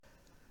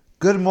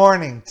Good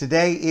morning.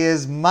 Today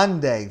is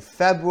Monday,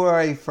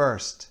 February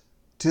 1st,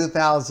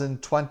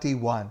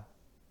 2021.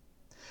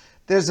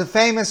 There's a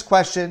famous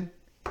question.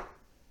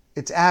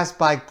 It's asked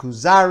by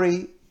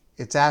Kuzari,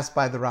 it's asked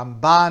by the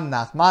Ramban,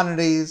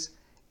 Nachmanides,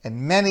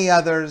 and many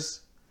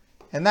others.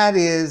 And that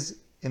is,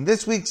 in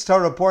this week's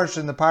Torah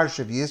portion, the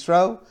Parsha of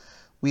Yisro,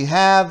 we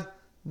have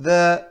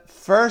the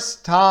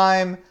first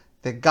time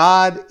that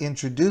God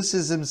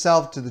introduces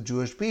himself to the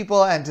Jewish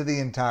people and to the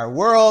entire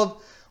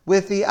world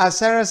with the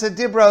Aseres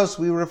HaDibros,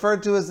 we refer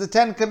to as the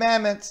Ten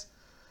Commandments,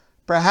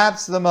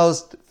 perhaps the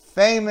most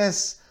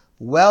famous,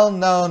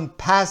 well-known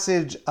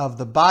passage of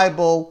the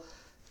Bible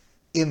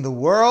in the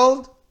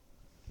world,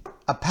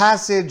 a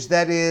passage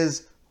that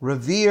is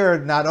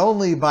revered not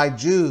only by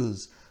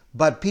Jews,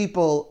 but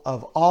people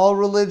of all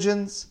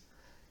religions.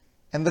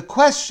 And the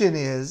question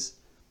is,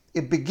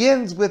 it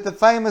begins with the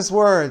famous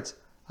words,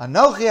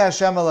 Anochi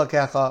Hashem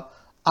Elokecha,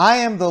 I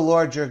am the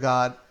Lord your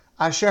God,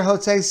 Asher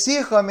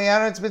hotzeisicha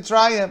me'eretz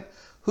Mitzrayim,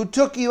 who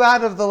took you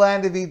out of the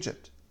land of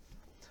Egypt.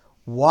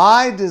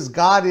 Why does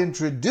God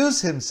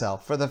introduce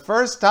himself for the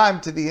first time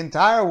to the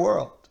entire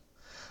world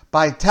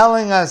by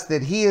telling us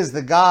that he is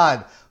the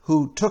God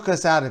who took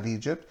us out of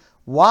Egypt?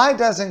 Why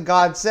doesn't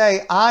God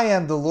say, I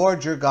am the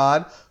Lord your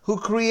God who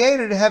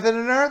created heaven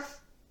and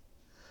earth?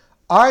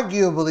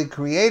 Arguably,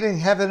 creating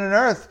heaven and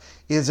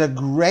earth is a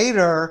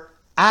greater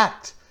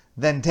act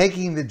than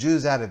taking the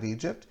Jews out of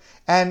Egypt,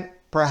 and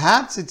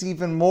perhaps it's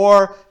even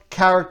more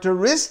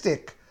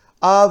characteristic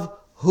of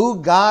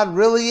who God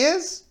really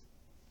is.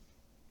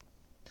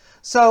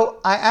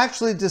 So I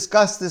actually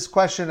discussed this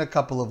question a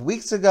couple of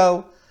weeks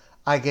ago.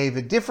 I gave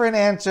a different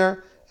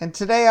answer, and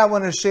today I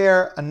want to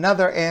share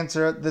another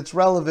answer that's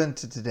relevant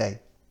to today.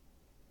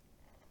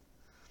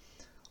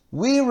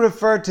 We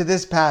refer to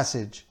this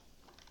passage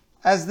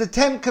as the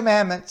Ten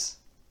Commandments.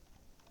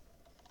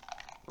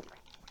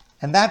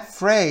 And that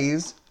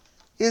phrase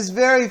is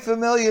very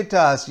familiar to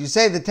us. You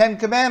say the Ten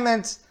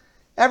Commandments,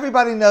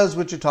 everybody knows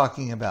what you're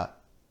talking about.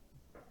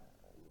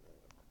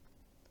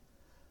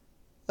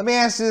 Let me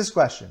ask you this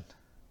question.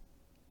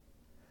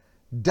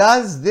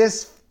 Does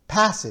this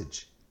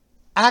passage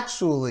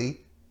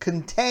actually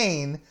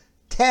contain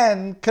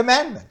 10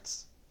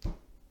 commandments?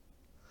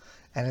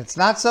 And it's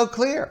not so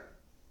clear.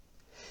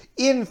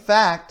 In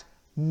fact,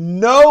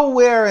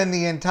 nowhere in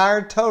the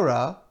entire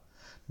Torah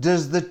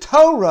does the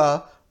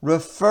Torah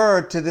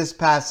refer to this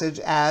passage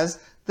as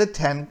the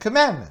Ten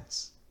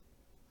Commandments.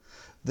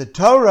 The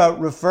Torah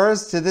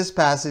refers to this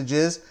passage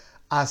as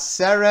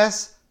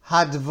Aseres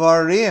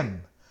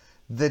HaDvarim,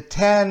 the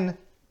 10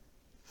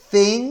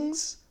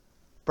 things,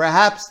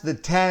 perhaps the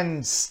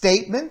 10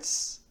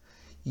 statements.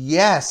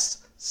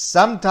 Yes,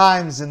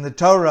 sometimes in the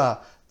Torah,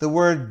 the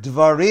word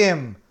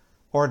Dvarim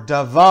or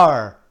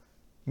Davar,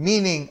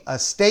 meaning a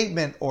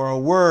statement or a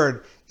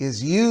word,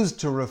 is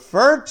used to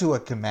refer to a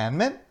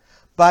commandment,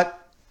 but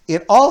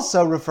it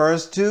also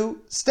refers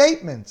to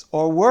statements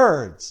or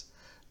words.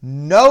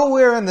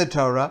 Nowhere in the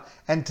Torah,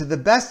 and to the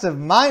best of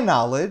my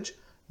knowledge,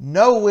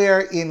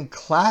 nowhere in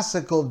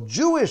classical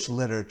Jewish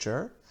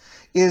literature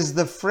is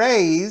the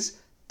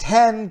phrase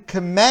 10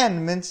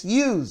 Commandments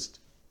used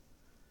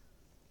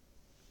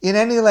in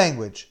any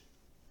language.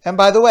 And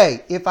by the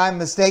way, if I'm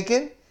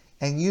mistaken,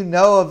 and you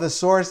know of a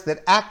source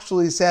that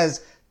actually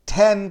says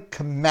 10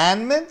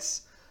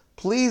 Commandments,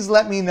 please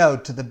let me know.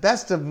 To the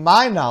best of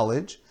my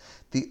knowledge,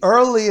 the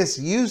earliest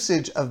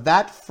usage of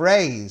that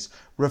phrase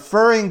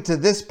referring to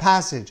this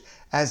passage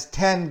as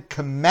 10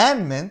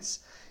 Commandments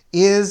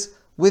is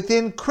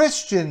within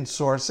Christian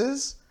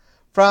sources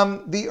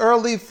from the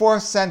early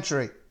 4th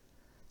century.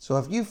 So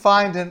if you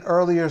find an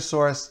earlier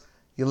source,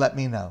 you let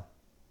me know.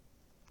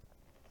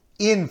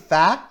 In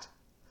fact,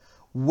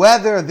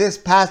 whether this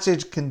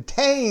passage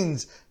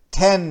contains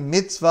 10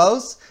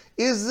 mitzvos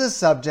is the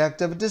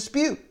subject of a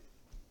dispute.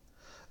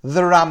 The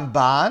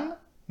Ramban,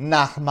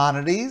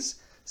 Nachmanides,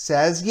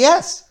 says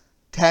yes,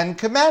 10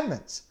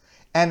 commandments.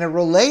 And it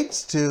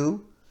relates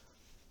to,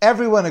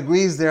 everyone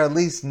agrees there are at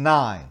least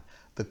 9.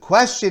 The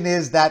question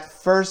is that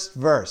first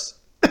verse.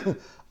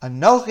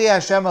 Anochi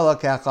Hashem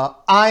Elokecha,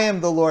 I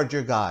am the Lord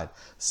your God.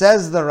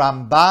 Says the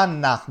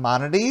Ramban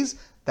Nachmanides,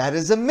 that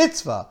is a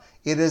mitzvah.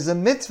 It is a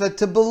mitzvah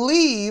to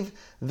believe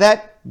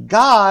that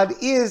God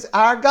is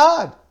our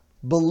God.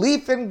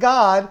 Belief in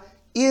God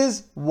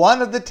is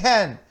one of the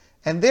 10.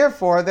 And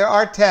therefore there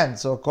are 10.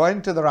 So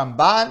according to the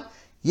Ramban,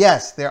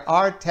 yes, there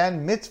are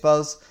 10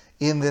 mitzvos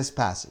in this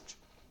passage.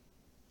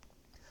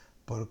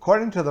 But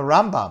according to the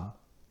Rambam,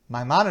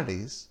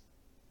 Maimonides,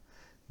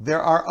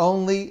 there are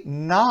only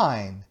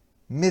 9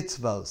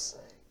 mitzvos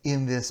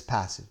in this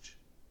passage.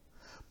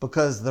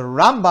 Because the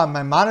Rambam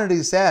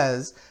Maimonides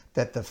says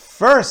that the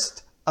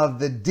first of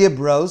the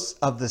dibros,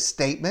 of the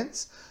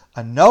statements,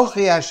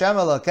 Anochi Hashem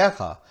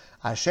Elokecha,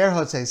 Asher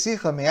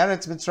hotzeisicha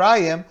me'eretz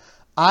Mitzrayim,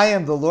 I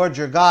am the Lord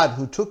your God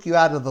who took you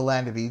out of the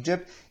land of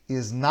Egypt,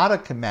 is not a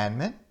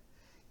commandment.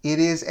 It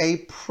is a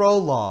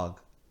prologue.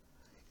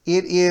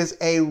 It is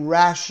a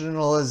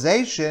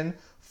rationalization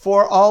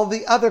for all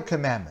the other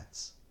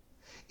commandments.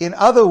 In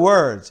other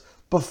words,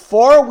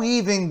 Before we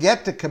even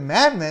get to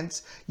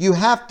commandments, you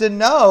have to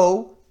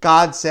know,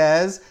 God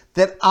says,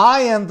 that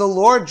I am the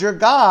Lord your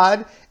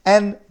God,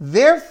 and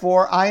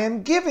therefore I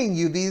am giving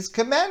you these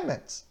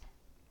commandments.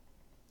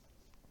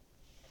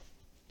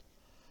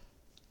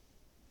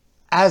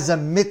 As a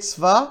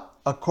mitzvah,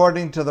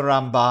 according to the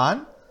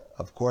Ramban,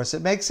 of course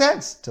it makes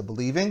sense to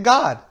believe in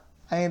God.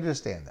 I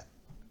understand that.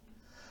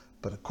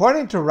 But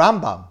according to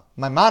Rambam,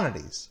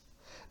 Maimonides,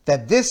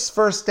 that this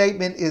first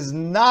statement is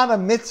not a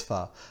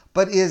mitzvah,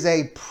 but is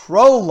a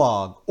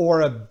prologue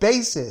or a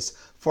basis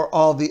for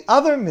all the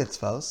other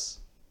mitzvahs,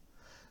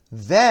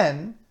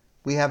 then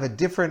we have a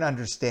different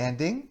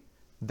understanding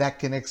that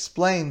can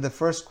explain the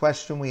first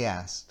question we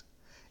asked.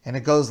 And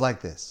it goes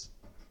like this.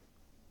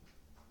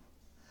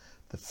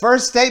 The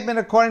first statement,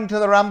 according to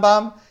the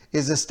Rambam,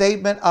 is a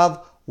statement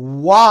of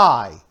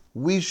why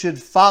we should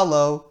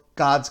follow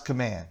God's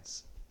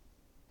commands.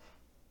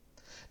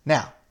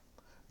 Now,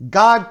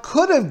 God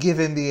could have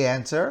given the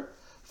answer,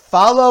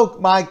 follow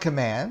my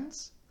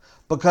commands,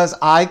 because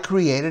I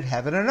created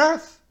heaven and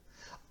earth.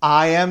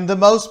 I am the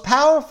most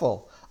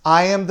powerful.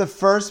 I am the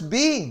first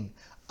being.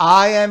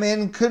 I am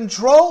in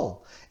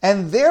control.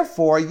 And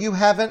therefore, you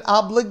have an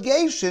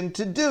obligation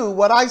to do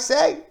what I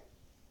say.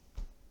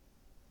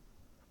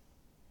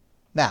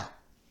 Now,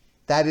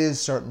 that is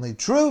certainly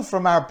true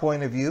from our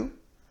point of view.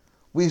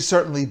 We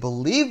certainly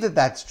believe that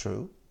that's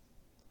true.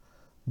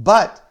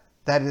 But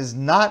that is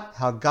not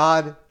how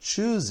God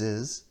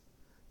chooses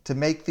to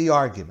make the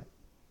argument.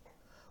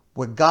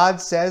 What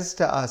God says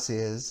to us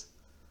is,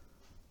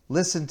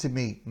 listen to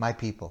me, my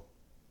people.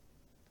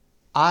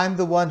 I'm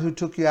the one who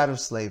took you out of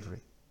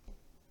slavery.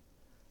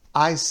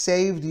 I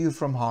saved you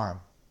from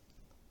harm.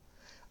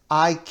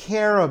 I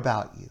care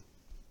about you.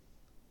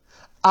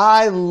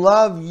 I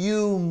love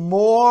you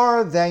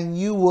more than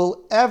you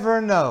will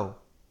ever know.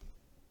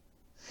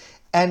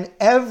 And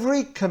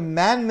every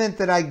commandment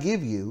that I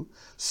give you,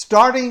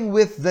 starting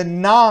with the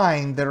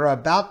 9 that are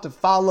about to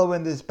follow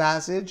in this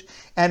passage,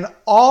 and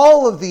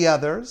all of the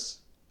others,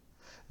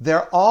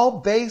 they're all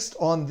based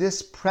on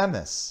this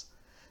premise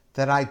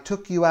that I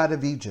took you out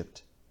of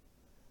Egypt.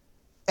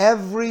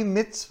 Every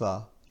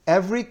mitzvah,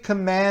 every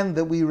command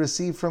that we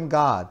receive from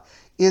God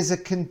is a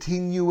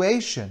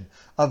continuation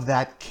of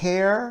that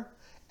care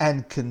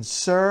and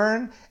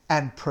concern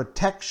and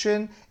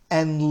protection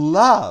and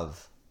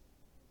love.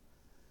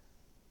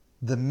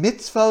 The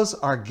mitzvos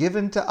are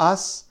given to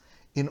us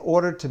in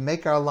order to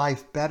make our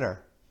life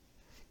better,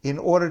 in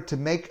order to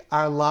make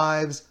our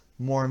lives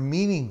more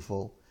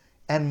meaningful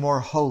and more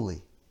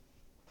holy.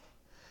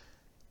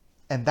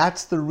 And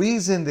that's the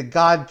reason that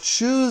God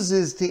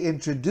chooses to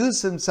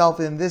introduce himself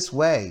in this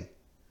way,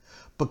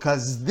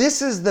 because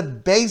this is the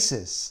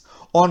basis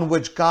on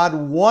which God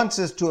wants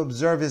us to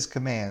observe his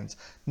commands,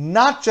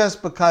 not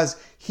just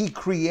because he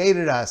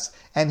created us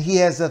and he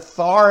has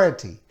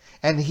authority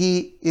and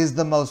he is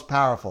the most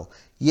powerful.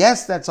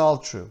 Yes, that's all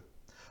true.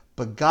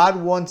 But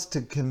God wants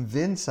to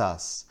convince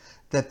us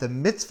that the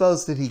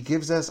mitzvos that he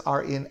gives us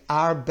are in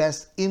our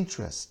best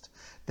interest.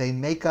 They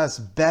make us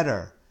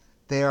better.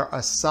 They are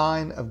a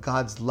sign of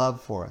God's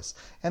love for us.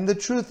 And the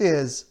truth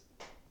is,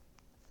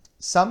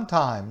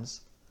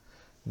 sometimes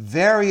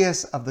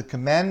various of the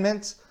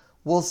commandments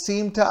will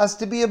seem to us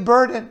to be a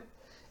burden.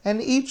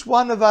 And each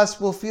one of us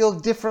will feel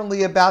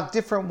differently about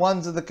different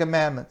ones of the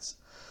commandments.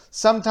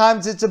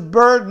 Sometimes it's a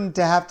burden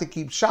to have to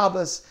keep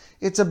Shabbos.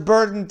 It's a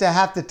burden to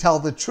have to tell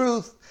the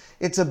truth.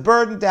 It's a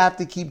burden to have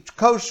to keep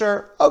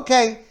kosher.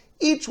 Okay,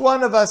 each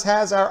one of us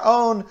has our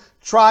own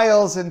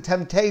trials and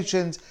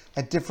temptations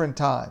at different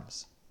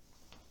times.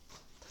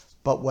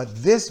 But what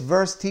this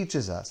verse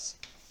teaches us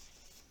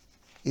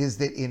is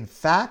that in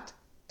fact,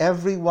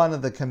 every one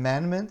of the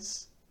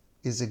commandments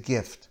is a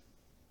gift.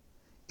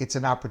 It's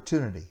an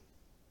opportunity.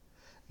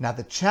 Now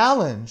the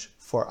challenge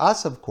for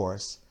us, of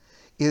course,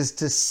 is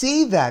to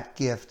see that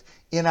gift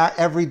in our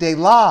everyday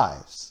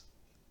lives.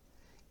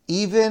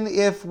 Even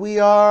if we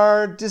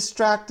are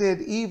distracted,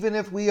 even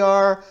if we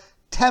are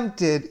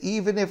tempted,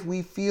 even if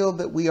we feel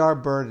that we are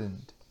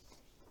burdened.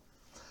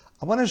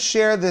 I want to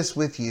share this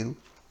with you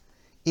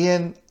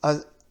in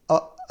a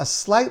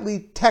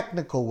slightly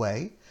technical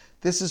way.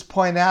 This is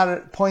pointed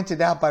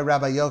out by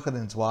Rabbi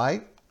Yochanan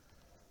Zweig.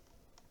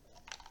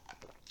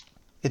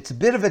 It's a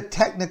bit of a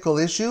technical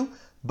issue,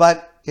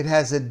 but it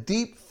has a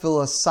deep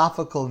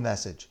philosophical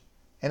message.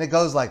 And it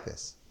goes like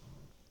this.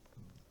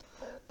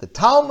 The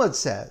Talmud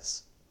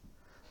says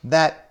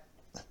that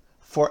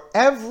for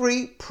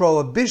every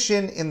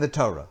prohibition in the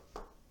Torah,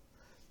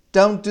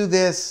 don't do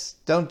this,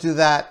 don't do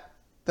that,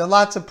 there are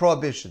lots of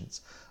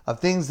prohibitions of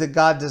things that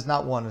God does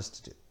not want us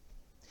to do.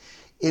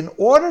 In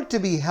order to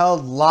be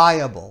held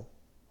liable,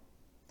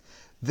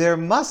 there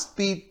must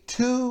be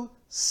 2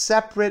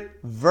 separate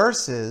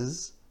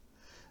verses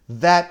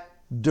that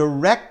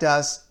direct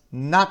us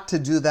not to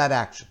do that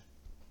action.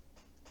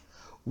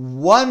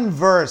 One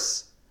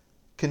verse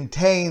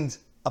contains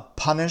a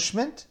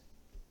punishment,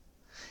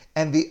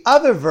 and the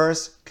other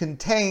verse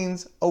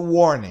contains a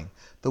warning.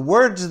 The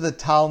words of the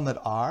Talmud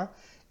are,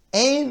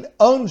 Ein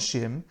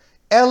onshim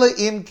ela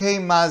im ke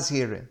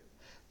mazhirin.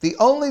 The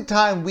only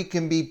time we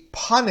can be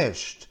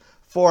punished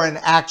for an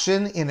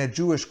action in a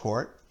Jewish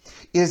court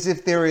is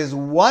if there is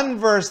one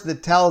verse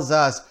that tells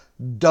us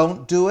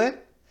don't do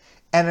it,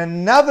 and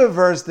another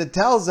verse that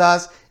tells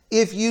us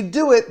if you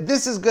do it,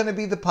 this is going to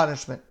be the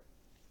punishment.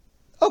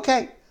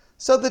 Okay,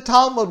 so the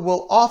Talmud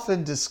will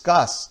often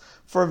discuss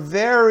for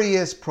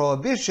various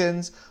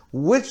prohibitions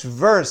which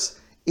verse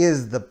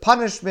is the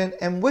punishment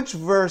and which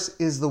verse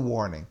is the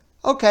warning.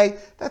 Okay,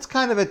 that's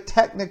kind of a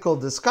technical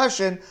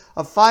discussion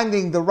of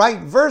finding the right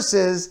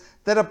verses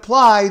that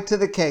apply to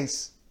the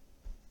case.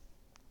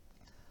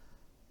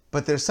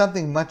 But there's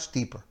something much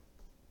deeper.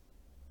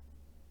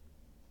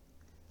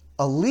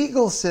 A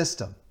legal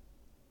system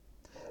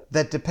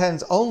that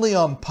depends only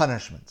on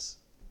punishments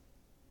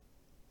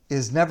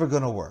is never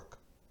going to work.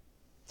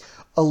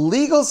 A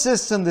legal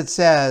system that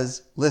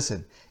says,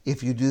 listen,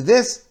 if you do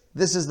this,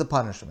 this is the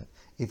punishment.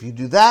 If you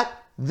do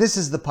that, this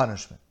is the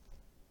punishment.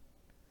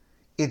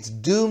 It's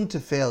doomed to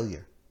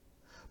failure.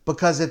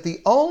 Because if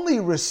the only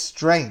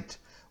restraint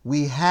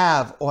we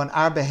have on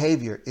our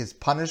behavior is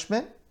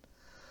punishment,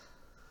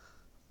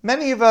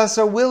 many of us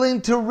are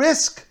willing to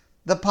risk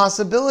the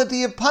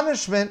possibility of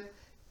punishment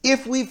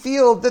if we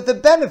feel that the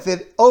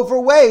benefit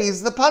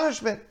outweighs the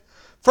punishment.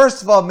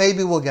 First of all,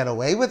 maybe we'll get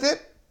away with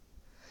it.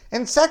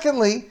 And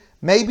secondly,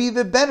 maybe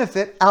the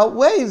benefit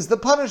outweighs the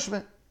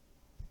punishment.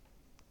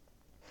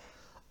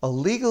 A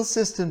legal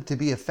system to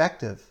be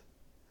effective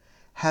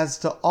has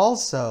to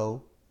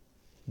also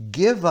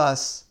give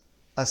us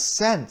a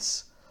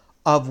sense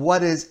of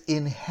what is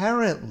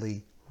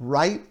inherently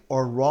right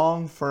or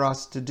wrong for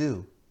us to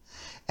do,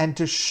 and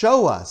to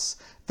show us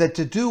that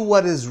to do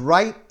what is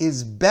right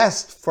is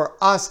best for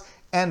us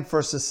and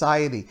for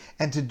society,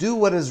 and to do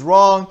what is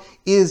wrong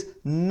is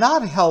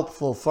not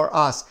helpful for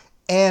us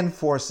and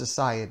for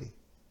society.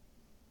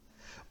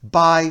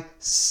 By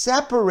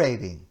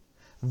separating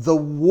the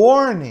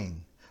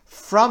warning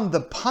from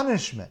the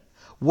punishment,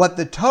 what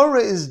the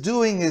Torah is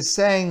doing is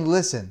saying,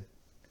 listen,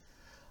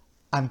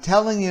 I'm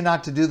telling you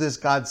not to do this,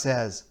 God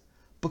says,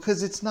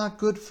 because it's not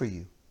good for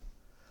you,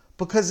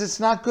 because it's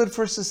not good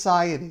for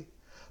society,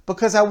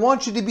 because I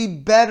want you to be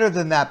better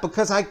than that,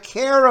 because I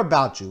care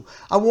about you.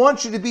 I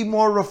want you to be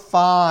more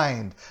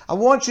refined. I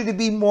want you to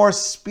be more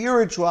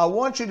spiritual. I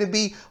want you to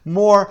be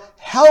more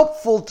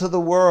helpful to the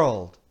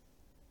world.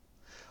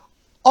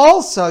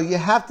 Also, you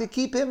have to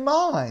keep in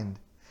mind,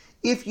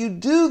 if you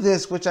do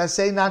this, which I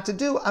say not to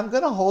do, I'm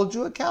going to hold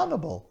you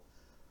accountable.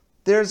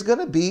 There's going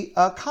to be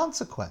a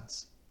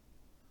consequence.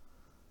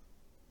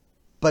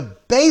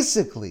 But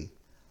basically,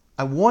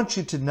 I want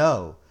you to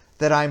know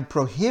that I'm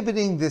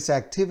prohibiting this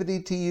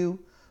activity to you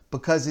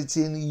because it's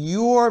in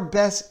your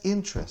best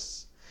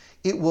interests.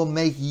 It will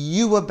make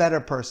you a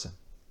better person.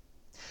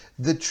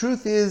 The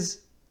truth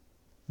is,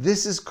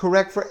 this is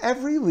correct for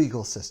every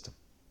legal system.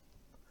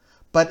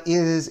 But it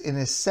is an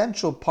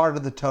essential part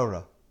of the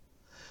Torah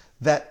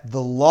that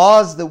the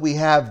laws that we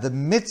have, the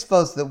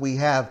mitzvos that we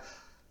have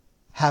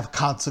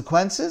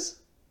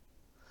consequences.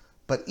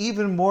 But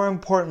even more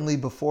importantly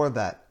before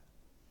that,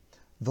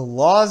 the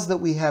laws that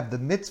we have, the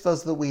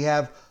mitzvos that we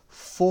have,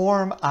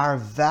 form our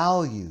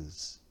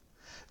values.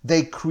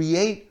 They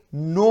create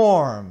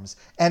norms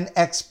and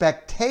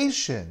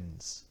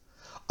expectations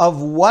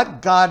of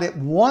what God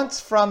wants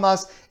from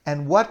us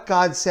and what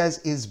God says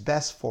is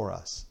best for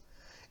us.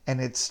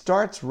 And it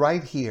starts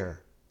right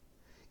here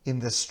in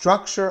the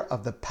structure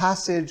of the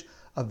passage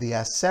of the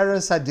Aseret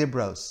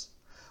HaDibros.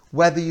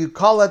 Whether you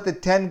call it the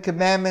Ten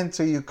Commandments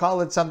or you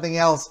call it something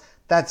else,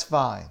 that's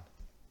fine.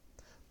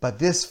 But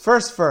this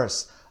first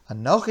verse,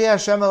 Anochi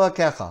Hashem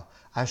Elokecha,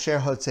 Asher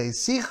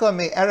hotzeisicha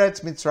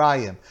me'eretz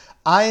Mitzrayim,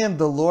 I am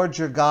the Lord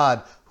your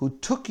God who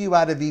took you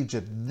out of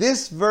Egypt.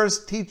 This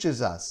verse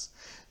teaches us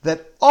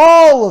that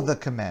all of the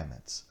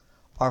commandments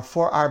are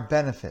for our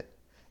benefit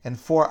and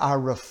for our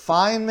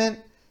refinement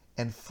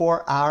and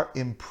for our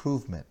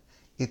improvement.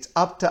 It's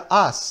up to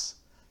us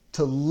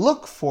to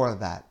look for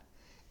that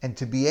and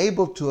to be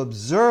able to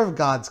observe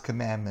God's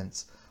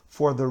commandments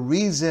for the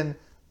reason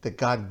that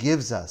God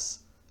gives us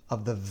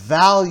of the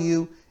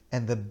value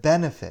and the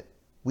benefit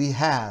we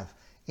have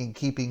in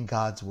keeping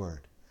God's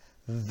word.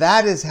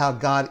 That is how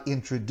God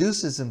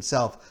introduces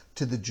himself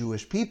to the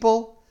Jewish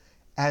people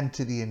and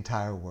to the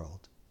entire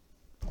world.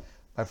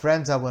 My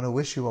friends, I want to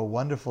wish you a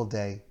wonderful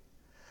day,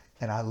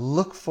 and I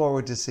look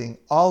forward to seeing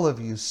all of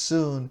you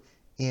soon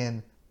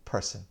in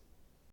person.